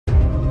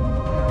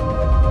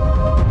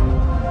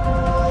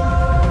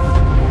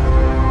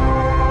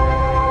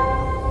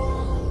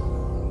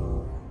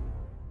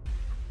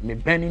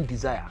burning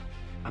desire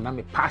and I'm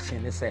a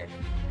passion is say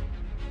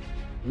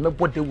me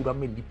body would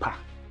me nipa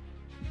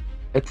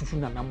etutu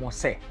na na mo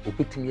say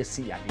obetimi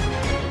asi ya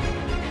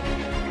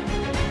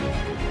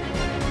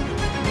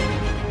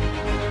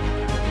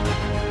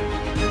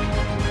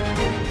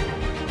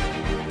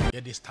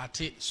they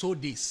started so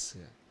this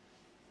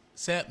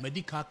say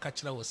medical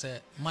culture was say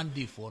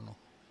Monday for no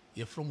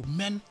you're from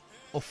men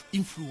of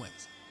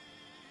influence.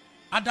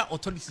 Other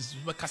authorities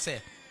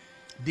say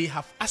they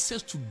have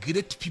access to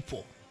great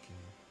people.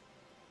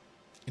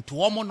 Into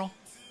woman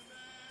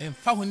and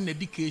found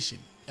education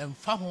and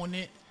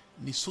found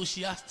the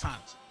social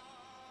stand.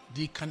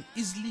 They can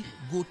easily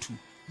go to.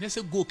 Let's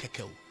say go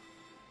kekel.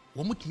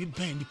 What me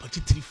bring the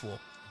party 3-4.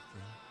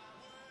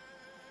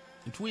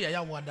 Into where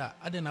Yawada,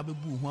 I didn't have a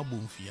boom who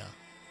boom fear.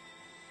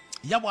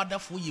 Yawada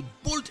for ye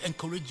bold and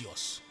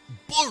courageous.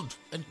 Bold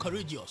and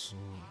courageous.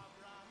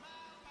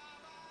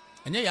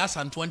 And ya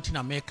san 20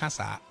 na American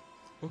sa.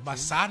 But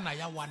sana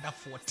Yawada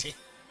 40.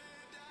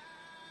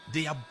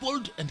 They are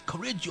bold and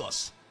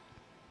courageous.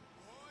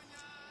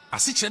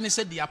 As each one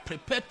said, they are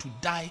prepared to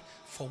die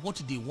for what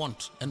they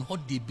want and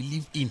what they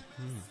believe in.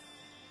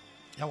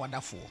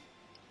 Yawada 4.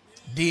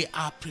 They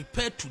are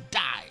prepared to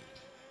die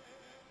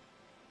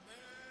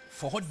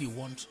for what they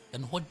want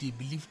and what they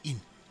believe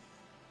in.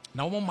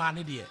 Now, one man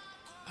there,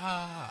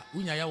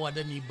 unya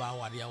Yawada ni ba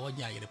wadi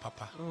awanya yere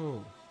papa.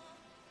 Oh,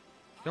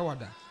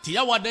 Yawada. Ti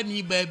Yawada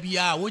ni baby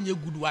when you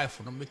good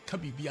wife no make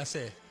kabi be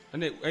say.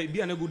 And be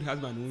a good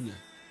husband unya.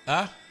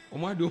 Ah,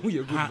 Oma do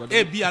you good.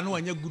 Be a no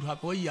anya good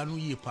husband. We anu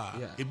ye pa.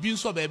 E bi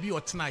nso baby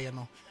otena ye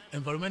no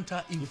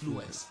environmental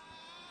influence.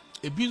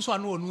 E bi nso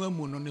anu onu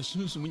amu no ne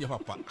sunsun munya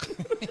papa.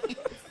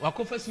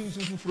 Wakofa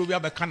sunsun fufuro bi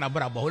abeka na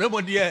bra ba.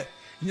 Orebo de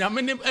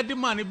nyame ne ede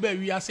man ne ba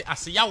wi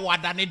ase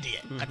Yawada ne de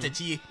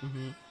atachie.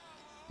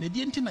 Ne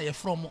die ntina ye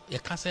from ye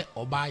ka se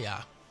oba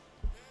ya.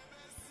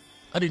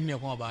 Ade ne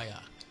ko oba ya.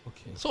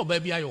 Okay. So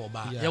baby ayo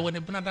oba. Ye woni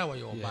benada wa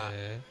ye oba.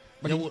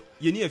 But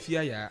ye ni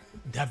afia ya.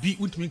 Dabi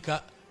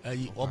utmika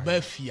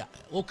oba fia.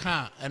 O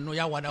kan eno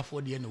Yawada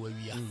for de na wa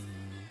wi ya.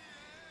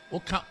 O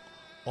kan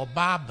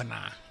oba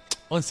bana.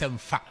 On se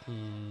mfa.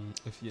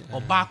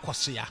 Oba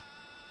koso ya.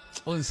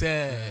 On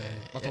say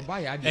but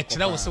oba ya e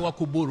kire wo se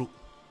wakoboro.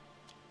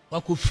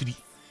 Wakofiri.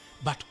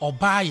 But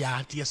oba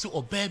ya de se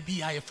oba bi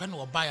ya ye fe na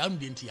oba ya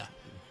ande ntia.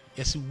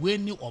 Yes we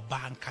ni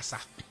oba nkasa.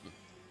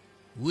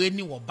 We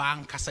ni oba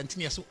nkasa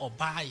ntini yes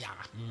oba ya.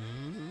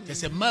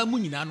 Yes ma mu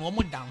nyina no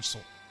omo danso.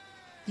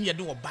 Nye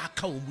de oba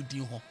ka omudi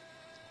ho.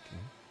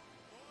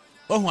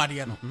 Ohu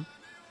ade no.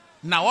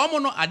 Na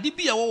omo no ade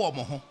bi ya wo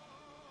mo ho.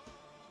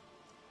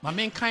 Ma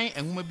menkan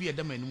enwoma bi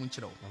eda manum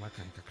nkire wo.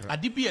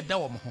 Ade bi eda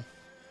wo mo ho.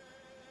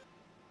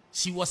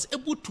 She was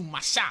able to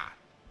marshal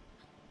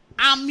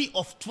army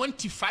of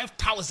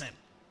 25,000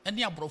 and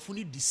the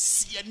abrofuni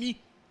disiani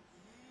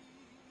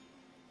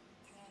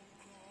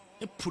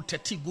a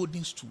protective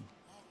golden stool.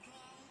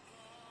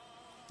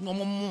 No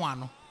more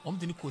no,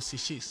 the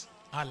Seychelles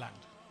Island.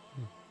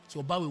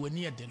 So Bawi were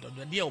near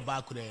the dear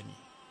Obakurani.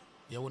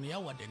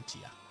 Yawonia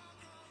wadentia.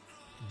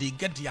 They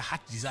get their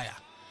heart desire.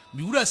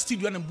 We would have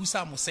still and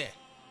Busa Mose,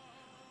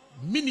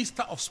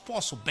 Minister of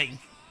Sports obeying.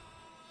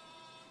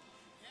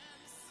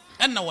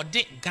 And our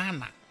day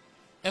Ghana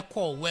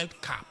Equal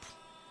World Cup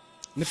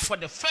for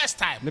the first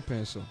time. Ne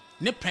pencil.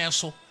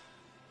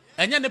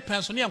 And then the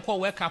pencil near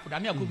World Cup.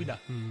 And near Kubida.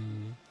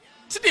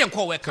 Today,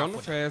 World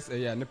Cup. First,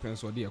 ne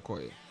pencil, dear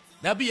Coy.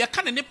 There be a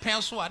kind of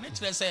pencil, and it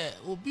say,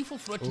 will be for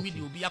float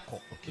media will be a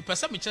call. The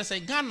person which say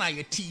Ghana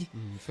a tea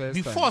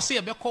before say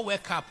a Beco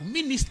World Cup,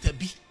 Minister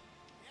B.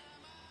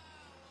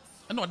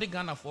 And what the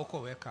Ghana for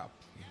World Cup.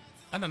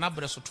 And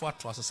another so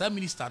twas a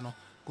minister no,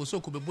 go so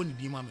could be bonny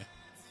be mamma.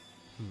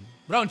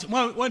 Brown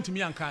want to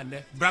me and can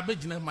there,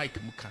 Brabagina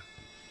Mike Muka.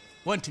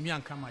 Want to me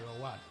and come my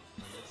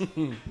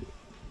word.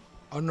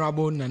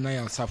 Honorable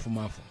Nanaya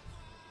Safumafo.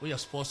 We are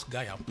sports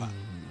guy and pa.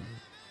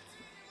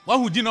 What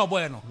would you know,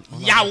 bueno?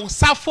 Yaw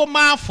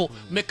Safumafo.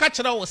 Me catch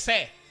it all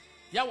say.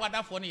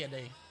 Yawada for near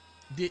day.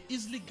 They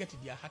easily get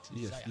their heart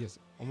desire. Yes.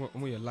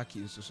 You're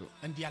lucky, so.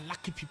 And they are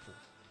lucky people.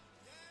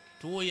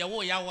 To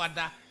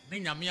Yawada.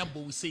 Nenya me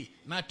abo we say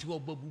na to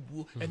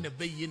obabubu and the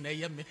bay na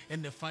yeme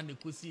and the fan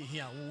ko see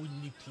here we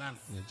need plan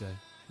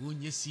we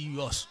need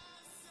serious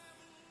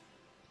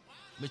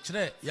me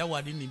kire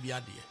Yawade ni bia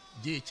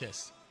de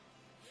JHS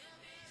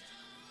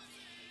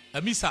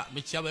amisa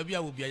me chia ba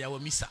bia wo bia ya wa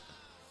misa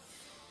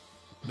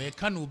me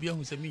ka no bia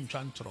hu se mi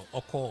ntwa ntro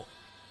okọ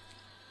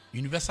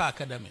Universal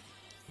Academy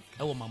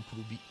e wo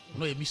mampuru bi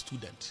no ye mi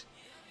student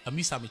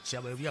amisa me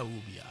chia ba bia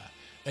wo bia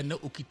and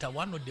okita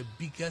one of the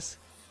biggest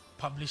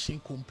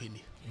publishing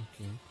company.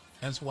 Okay.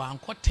 And so I'm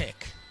called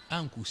tech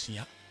and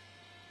Kusia.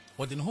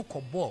 Or the no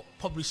ball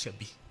publisher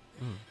be.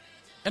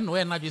 And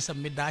when I just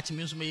made that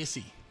means may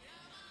see.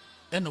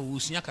 And no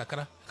Usia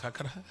Kakara.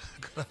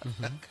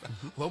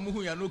 One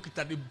who are looking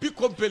at the big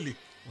company.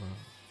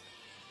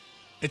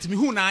 It's me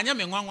who Nanya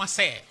and one was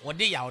say, or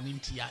they are in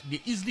Tia,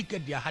 they easily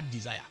get their heart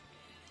desire.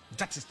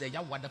 That is the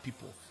Yawada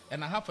people.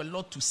 And I have a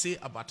lot to say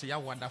about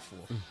Yawada for.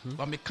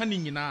 But me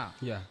cunning in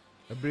yeah.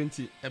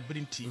 Brinty.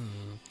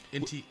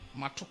 Enti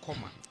mato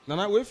koma.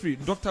 Nana we free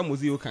Dr.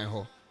 Mozio kan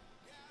ho.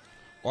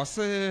 O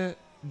say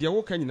dia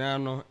wo kan nyina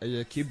no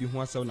eye kebi ho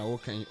asaw na wo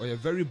kan o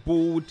very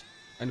bold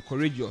and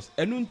courageous.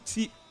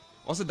 Enunti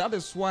also that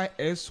is why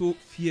I so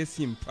fierce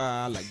him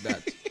like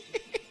that.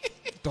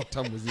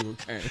 Dr. Mozio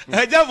kan.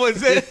 Aja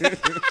Mose.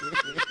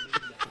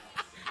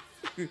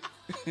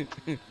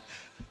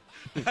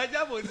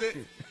 Aja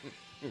Mose.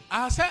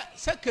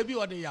 Say kebi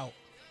o de yaw.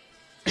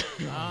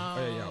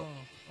 Yaw.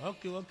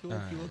 Okay.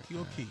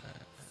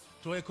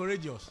 So a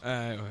courageous.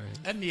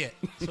 And yeah,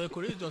 so a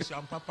courageous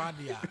young papa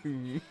there.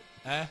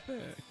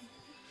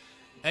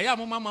 I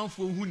am a mamma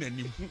for who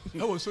nanim.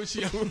 I was so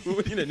she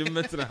in a new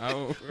matter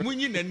how.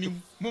 Munin and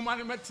him,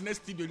 Mumma met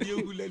next to the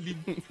who let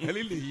him a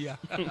little here.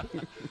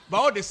 But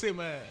all the same,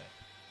 I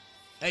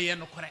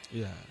no correct.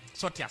 Yeah.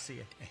 So I say,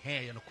 a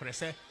hair and a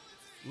correct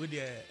with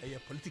a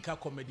political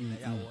comedy.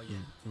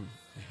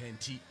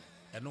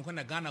 And no one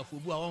a Ghana for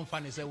who I won't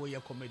find is a way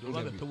a comedy.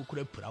 Rather, people could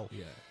have proud.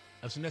 Yeah.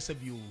 As soon as a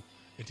view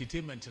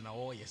entertainment in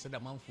our yes, said a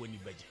month when you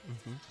budget.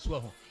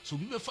 So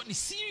we were funny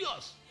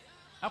serious.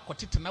 I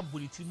got it and I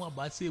bullet him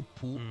about say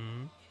poor.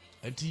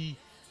 And he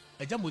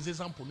a jam was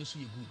example, no, so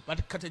you good.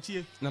 But cut it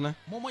here, Nana,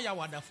 Momo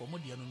Yawada for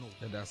Modiano.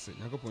 That's it.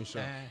 I go on show.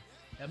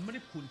 A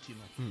very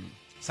puntino.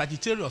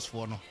 Sagittarius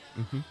for no.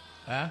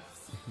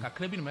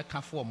 Kakrabin make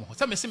a form.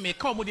 Some say may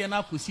come with the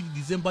anap with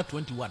December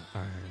 21.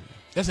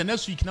 There's a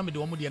next week number the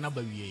one with the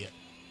another year.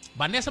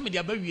 But next time the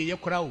other year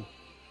crowd.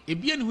 A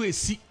bien who is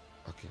sick.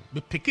 Okay.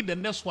 Be pick the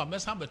next one,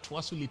 must have a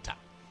twice later.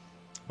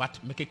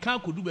 But make a car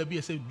could do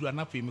baby say do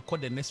enough me call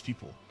the next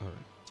people. All right.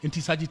 It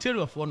is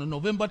Sagittarius for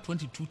November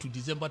 22 to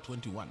December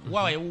 21.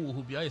 Why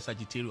who be a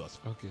Sagittarius?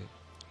 Okay.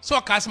 So I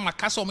cast my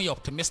castle me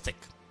optimistic.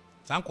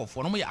 Thank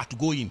for no me at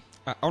going.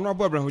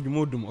 Honorable Abraham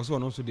Modum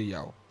also the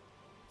yaw.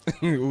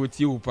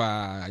 Uti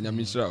upa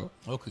nyamisha.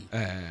 Okay.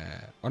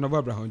 Honorable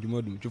Abraham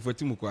Modum to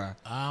Fatimukwa.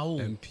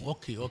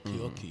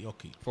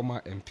 Okay.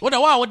 Former MP. What a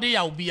while day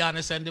I'll be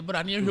honest and the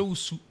brand new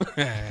house.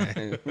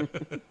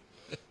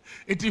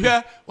 It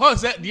here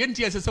was that the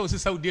NTS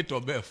was a date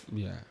of birth.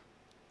 Yeah.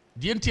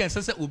 The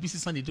NTS will be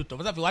Sunday to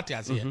what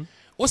I say.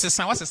 What's the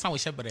sound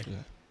with Shepherd?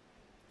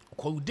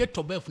 Called date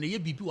of birth, near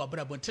be or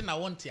brother, but I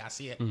want to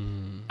say.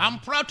 I'm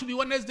proud to be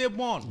Wednesday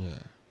born. Yeah.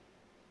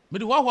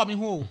 But what I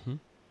home.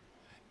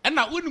 And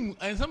I wouldn't,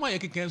 and somebody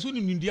can soon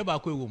in the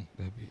back home.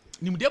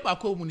 Nimde back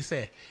home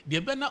say, the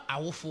banner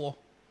our for.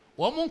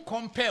 One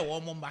compare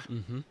one back.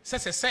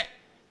 Says a set.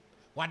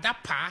 What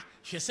that pa,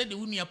 she said the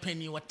unia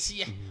penny or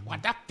tear.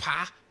 What that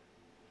pa.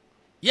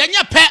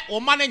 Yanya pet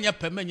or man in your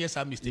permanent, yes,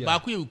 I missed.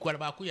 Baku,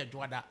 Quabaku,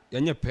 Joada.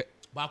 Yanya pet.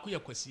 Baku,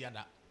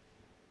 Quasiada.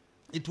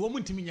 It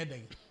won't to me a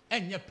day.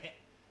 And your pet.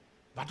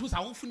 But who's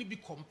often be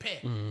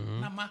compared.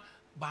 Nama,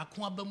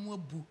 Baku Abamu,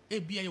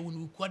 Abia,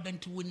 when we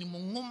quadrant to win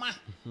Mongoma.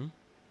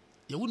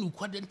 You wouldn't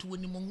quadrant to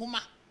win Mongoma.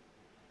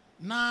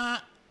 Na,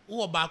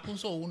 or Baku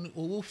so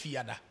or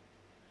Fiada.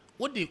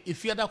 What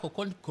if Fiada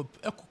could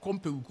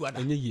compare with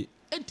Quada?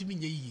 And to me,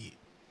 ye.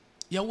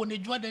 You won't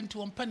enjoy them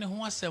to unpenny who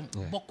was some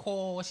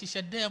Boko, she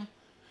said them.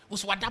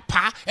 Was what that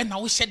pa, and I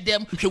will shed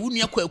them. She wouldn't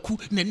have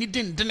cook, and he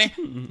didn't.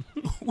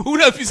 Who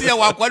have you say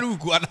what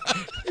one?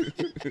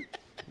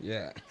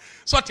 Yeah.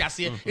 So I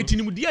say, it in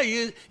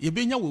Mudia, you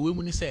being your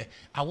women say,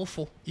 I will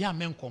for young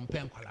men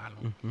compare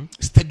Colano.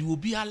 Steady will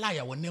be a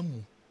liar when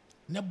Nemu.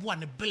 Never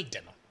one a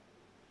building.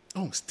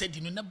 Oh,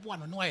 steady, never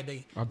one no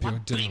idea.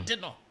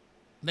 Dinner.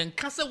 Then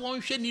Casa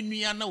won't shed in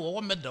me, I know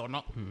what medal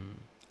not.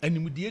 And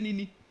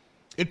Mudiani,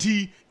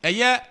 eti a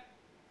year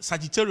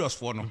Sagittarius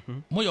for no,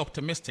 more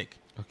optimistic,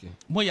 okay,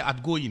 more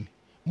outgoing,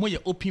 more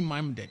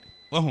open-minded.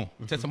 Oh,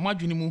 there's a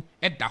margin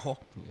at Daho.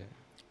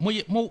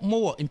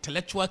 More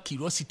intellectual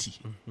curiosity.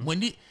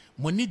 Money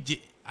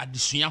at the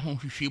Shiahon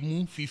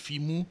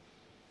Fifimu,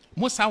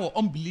 most our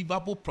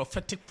unbelievable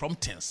prophetic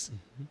promptings,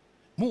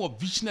 more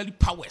visionary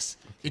powers.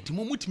 It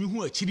moment me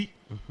who actually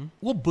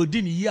what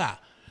burden here.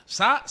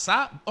 Sir,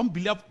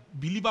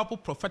 unbelievable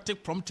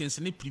prophetic promptings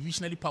and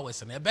previsionary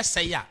powers and a best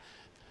say ya.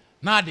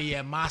 Now they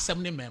are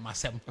massam ne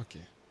masam.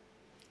 Okay.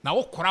 Now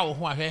what crowd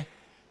who are here?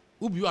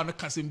 Ubi are not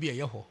casting be a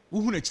yoho.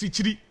 Who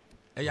chiri.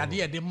 A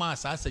yadi de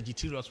mass as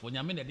Sagittarius when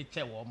you mean the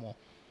chair or more.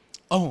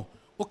 Oh,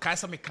 okay,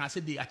 some can say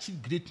they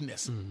achieve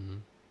greatness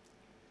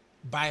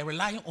by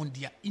relying on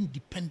their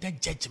independent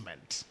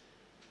judgment,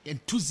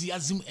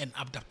 enthusiasm, and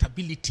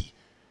adaptability.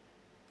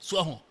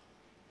 So,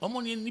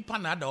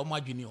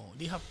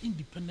 they have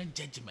independent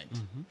judgment.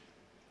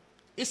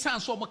 It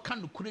sounds so much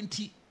kind of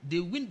currency. They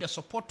win the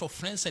support of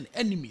friends and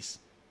enemies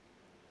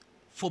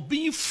for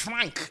being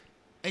frank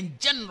and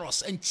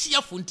generous and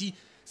cheerful.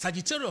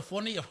 Sagittarius,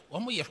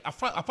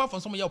 apart from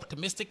some of you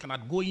optimistic and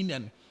outgoing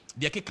and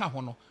the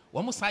Kekahono,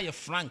 one must say a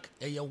frank,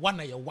 a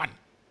one.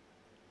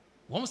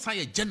 One must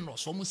say a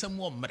generous, one must say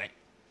more merit,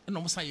 and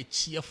one must say a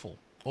cheerful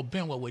or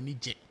ben where we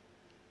need.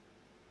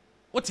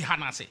 What's the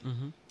Hannah say?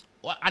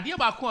 Idea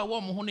about a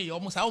woman who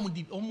almost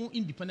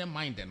independent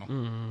mind,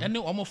 and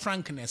no almost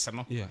frankness.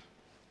 Yeah.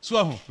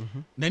 So,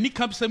 then he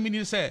comes to me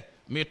and say,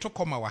 may to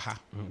come our ha.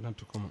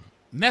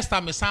 Next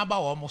time, Saba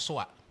or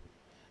Mosoa.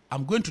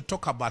 I'm going to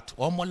talk about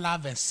omo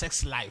love and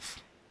sex life.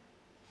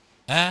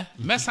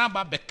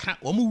 Mesamba beka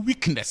omo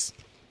weakness.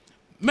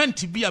 Men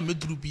to be a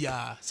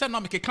medrubia. Say no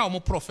make ka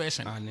omo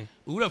profession.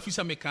 We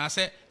officer make can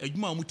say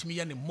adwuma omo timi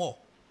ye ne more.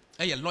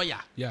 A lawyer,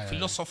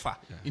 philosopher,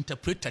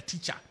 interpreter,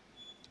 teacher,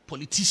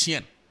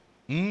 politician,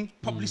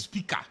 public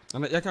speaker.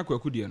 And I can't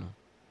kwaku die no.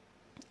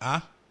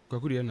 Ah,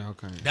 kwaku die na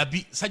okay. That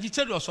be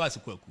Sagittarius was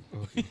kwaku.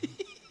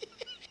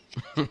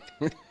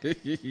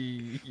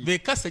 Okay.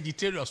 Because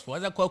Sagittarius for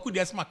other kwaku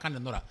dey sama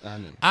kan nora.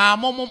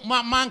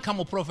 Man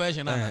come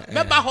profession na.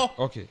 Beba ho.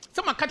 Okay.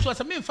 Some catch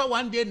was me fa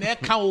one day na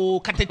ka o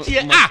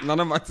katetie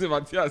Nana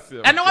Matias.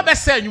 And no be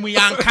say anwum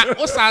yanka.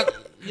 O sa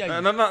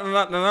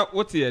Nana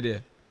what here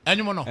there?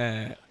 Anwum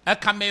no. I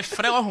can me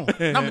frɛ ho.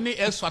 Na me ne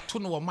eso ato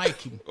no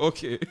mic mu.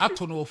 Okay.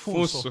 Ato no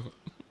phone so.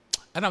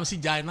 And I'm see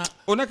jai na.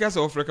 Ona ka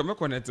so ofre ka me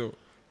connect o.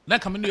 Na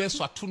ka me ne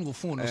eso ato no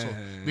phone so.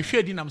 Me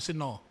hwɛ di na me say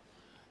no.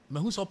 Me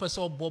hu so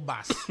person bo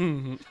bass.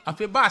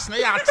 Afi bass na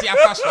ya ate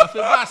afa so. Afi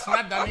bass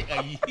na dani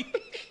ayi.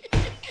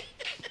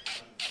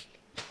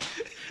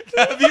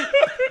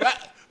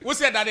 Who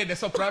said that the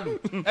soprano?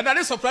 And that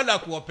is soprano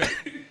ko open.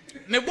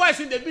 Ne boys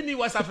in the Bini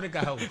West Africa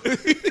how.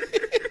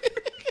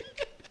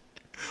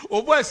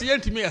 O boys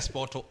yent me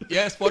export.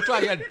 Yeah, export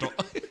I yent to.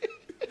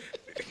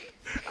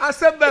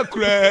 Aseba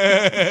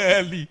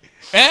krali.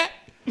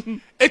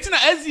 Etina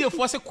ezie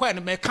for se kwa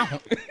na me ka ho.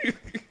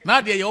 Na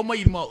de ye o ma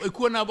yima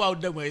ekuo na ba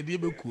odam e de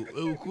beku.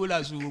 Ekuo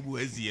la so obu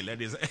ezie le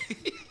de.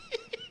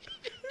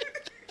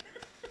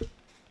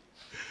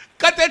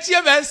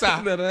 Katechie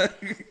bensa.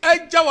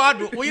 Eja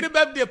wado, wo yire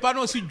birthday pa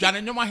na o si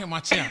dwane nyoma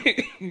hemache a.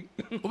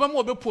 Wo be mo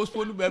obe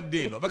postpone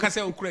birthday no. Be ka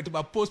say o create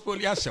ba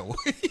postpone ya hye wo.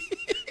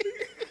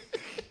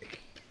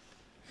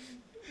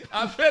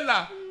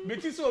 Afela,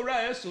 beti so ra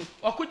yeso.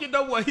 Okuji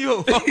da wo hi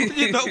o.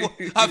 Okuji da wo.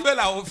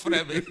 Afela o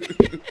frebe.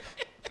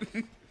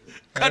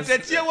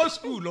 Katechie wo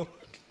school no.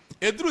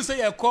 Eduru say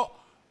ye ko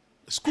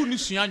school ni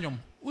suanyom.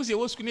 Wo say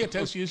wo school ni eta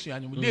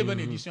suanyom. Dey be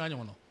na di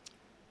suanyom no.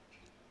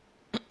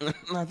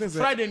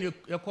 Friday you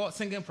call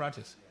singing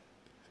practice.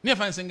 Near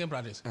find singing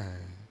practice.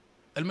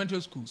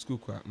 Elementary school. School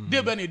kwa.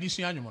 Dey be na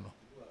edition anyum no.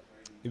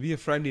 E be a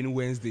Friday and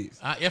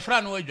Wednesdays. Your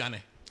friend no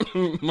adwane.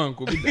 Man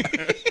ko bi da.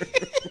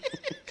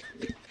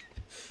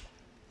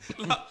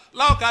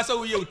 Law ka say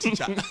we your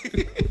teacher.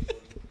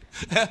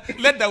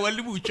 Let the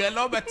wali bu twa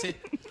law bete.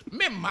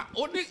 Memma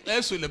oni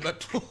eso le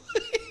beto.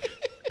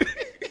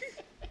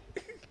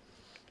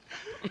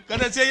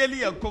 Kada say yeli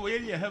yakko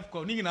yeli have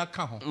ko ni na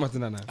ka ho.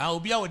 Matina na.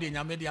 Obi a wo de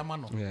nyame de ama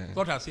no.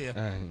 What I say.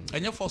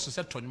 Enye force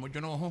set tonyo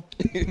dwono ho.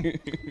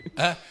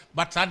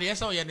 But that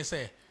yes o ye ne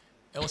say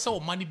e wo say wo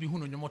mani bi hu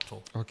no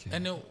nyomoto.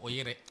 Ene o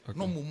yere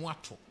no mumu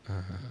ato.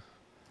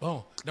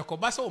 Oh, the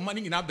kobasa wo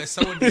mani nyina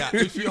besa wo dia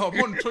if you ho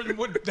mon tonyo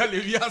mo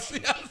dalewi ase.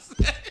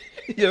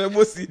 Ye me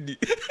mo sidi.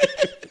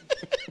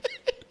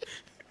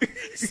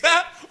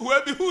 Sir,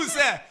 we be who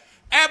say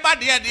e ba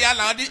de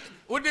ala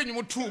wo de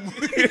nyomoto.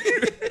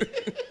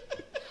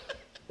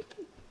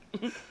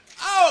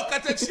 Oh,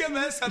 katachie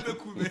mensa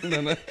bekume.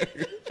 Nana.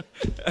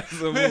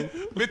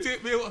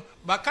 Me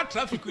baka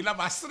traffic na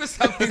basre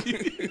sabe.